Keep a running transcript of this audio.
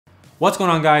What's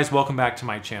going on, guys? Welcome back to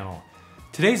my channel.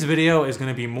 Today's video is going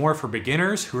to be more for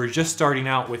beginners who are just starting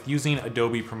out with using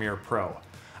Adobe Premiere Pro.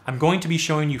 I'm going to be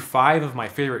showing you 5 of my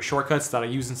favorite shortcuts that I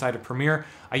use inside of Premiere.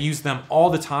 I use them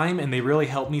all the time and they really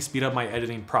help me speed up my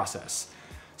editing process.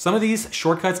 Some of these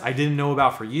shortcuts I didn't know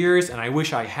about for years and I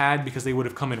wish I had because they would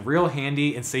have come in real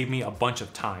handy and saved me a bunch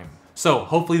of time. So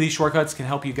hopefully these shortcuts can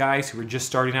help you guys who are just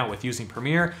starting out with using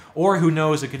Premiere, or who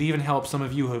knows, it could even help some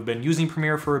of you who have been using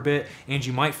Premiere for a bit and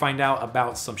you might find out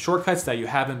about some shortcuts that you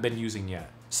haven't been using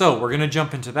yet. So we're gonna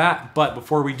jump into that, but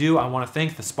before we do, I wanna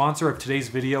thank the sponsor of today's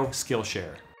video,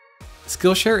 Skillshare.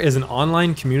 Skillshare is an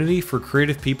online community for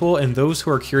creative people and those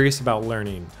who are curious about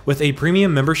learning. With a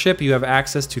premium membership, you have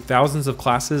access to thousands of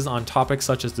classes on topics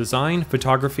such as design,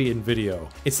 photography, and video.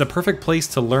 It's the perfect place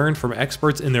to learn from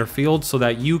experts in their field so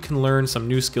that you can learn some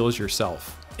new skills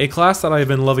yourself. A class that I've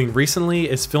been loving recently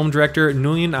is film director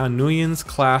Nguyen Nguyen's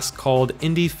class called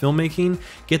Indie Filmmaking,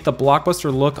 Get the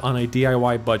Blockbuster Look on a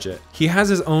DIY Budget. He has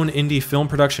his own indie film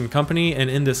production company,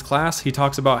 and in this class he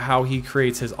talks about how he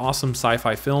creates his awesome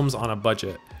sci-fi films on a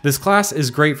budget. This class is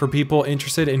great for people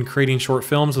interested in creating short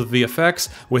films with VFX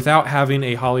without having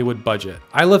a Hollywood budget.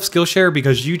 I love Skillshare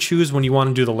because you choose when you want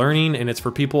to do the learning and it's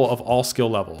for people of all skill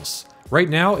levels. Right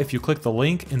now, if you click the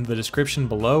link in the description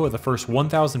below, the first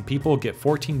 1,000 people get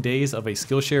 14 days of a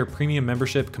Skillshare premium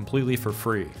membership completely for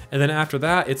free. And then after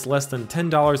that, it's less than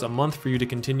 $10 a month for you to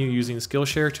continue using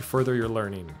Skillshare to further your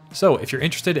learning. So if you're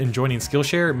interested in joining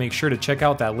Skillshare, make sure to check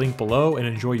out that link below and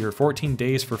enjoy your 14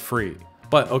 days for free.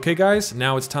 But okay guys,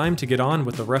 now it's time to get on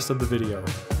with the rest of the video.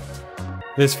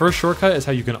 This first shortcut is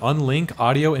how you can unlink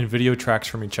audio and video tracks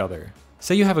from each other.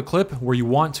 Say you have a clip where you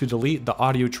want to delete the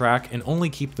audio track and only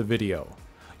keep the video.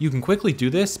 You can quickly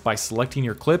do this by selecting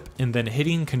your clip and then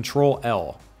hitting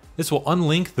Ctrl-L. This will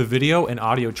unlink the video and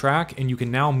audio track and you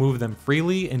can now move them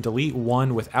freely and delete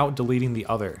one without deleting the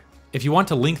other. If you want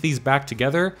to link these back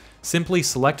together, simply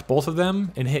select both of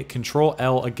them and hit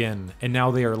Ctrl-L again, and now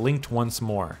they are linked once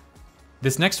more.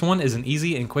 This next one is an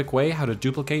easy and quick way how to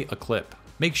duplicate a clip.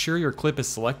 Make sure your clip is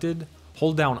selected.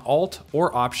 Hold down Alt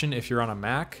or Option if you're on a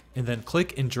Mac, and then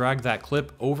click and drag that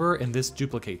clip over and this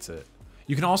duplicates it.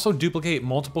 You can also duplicate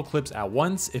multiple clips at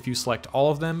once if you select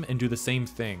all of them and do the same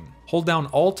thing. Hold down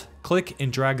Alt, click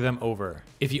and drag them over.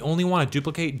 If you only want to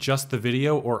duplicate just the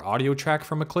video or audio track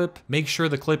from a clip, make sure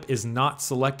the clip is not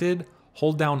selected,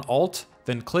 hold down Alt,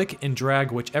 then click and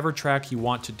drag whichever track you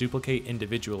want to duplicate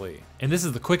individually. And this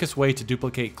is the quickest way to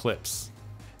duplicate clips.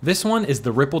 This one is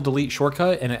the Ripple Delete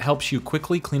shortcut and it helps you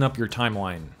quickly clean up your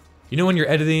timeline. You know when you're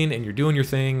editing and you're doing your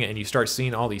thing and you start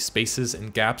seeing all these spaces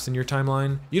and gaps in your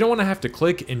timeline? You don't want to have to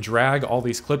click and drag all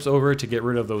these clips over to get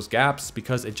rid of those gaps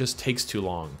because it just takes too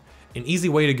long. An easy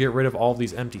way to get rid of all of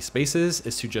these empty spaces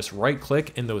is to just right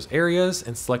click in those areas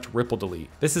and select Ripple Delete.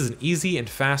 This is an easy and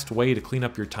fast way to clean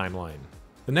up your timeline.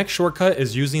 The next shortcut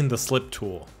is using the slip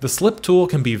tool. The slip tool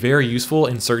can be very useful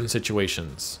in certain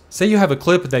situations. Say you have a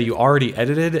clip that you already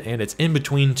edited and it's in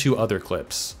between 2 other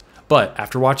clips. But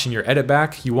after watching your edit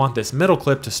back, you want this middle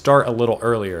clip to start a little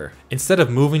earlier. Instead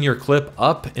of moving your clip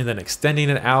up and then extending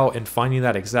it out and finding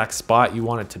that exact spot you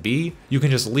want it to be, you can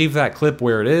just leave that clip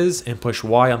where it is and push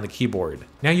Y on the keyboard.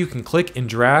 Now you can click and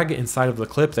drag inside of the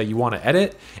clip that you want to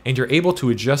edit, and you're able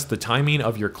to adjust the timing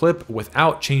of your clip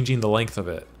without changing the length of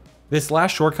it. This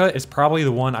last shortcut is probably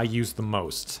the one I use the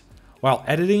most. While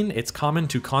editing, it's common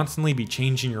to constantly be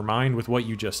changing your mind with what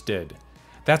you just did.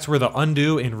 That's where the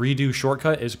undo and redo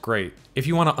shortcut is great. If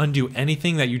you want to undo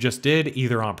anything that you just did,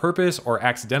 either on purpose or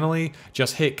accidentally,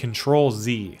 just hit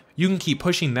Ctrl-Z. You can keep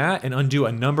pushing that and undo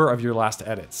a number of your last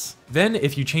edits. Then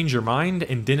if you change your mind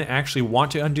and didn't actually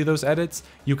want to undo those edits,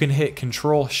 you can hit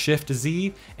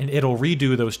Ctrl-Shift-Z and it'll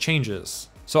redo those changes.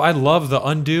 So I love the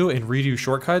undo and redo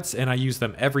shortcuts and I use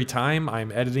them every time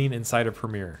I'm editing inside of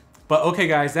Premiere. But okay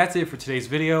guys, that's it for today's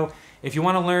video. If you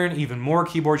want to learn even more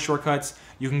keyboard shortcuts,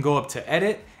 you can go up to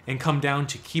Edit and come down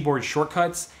to Keyboard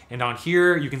Shortcuts. And on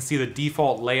here, you can see the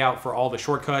default layout for all the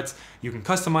shortcuts. You can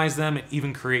customize them and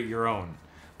even create your own.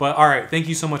 But all right, thank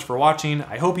you so much for watching.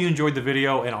 I hope you enjoyed the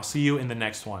video and I'll see you in the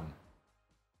next one.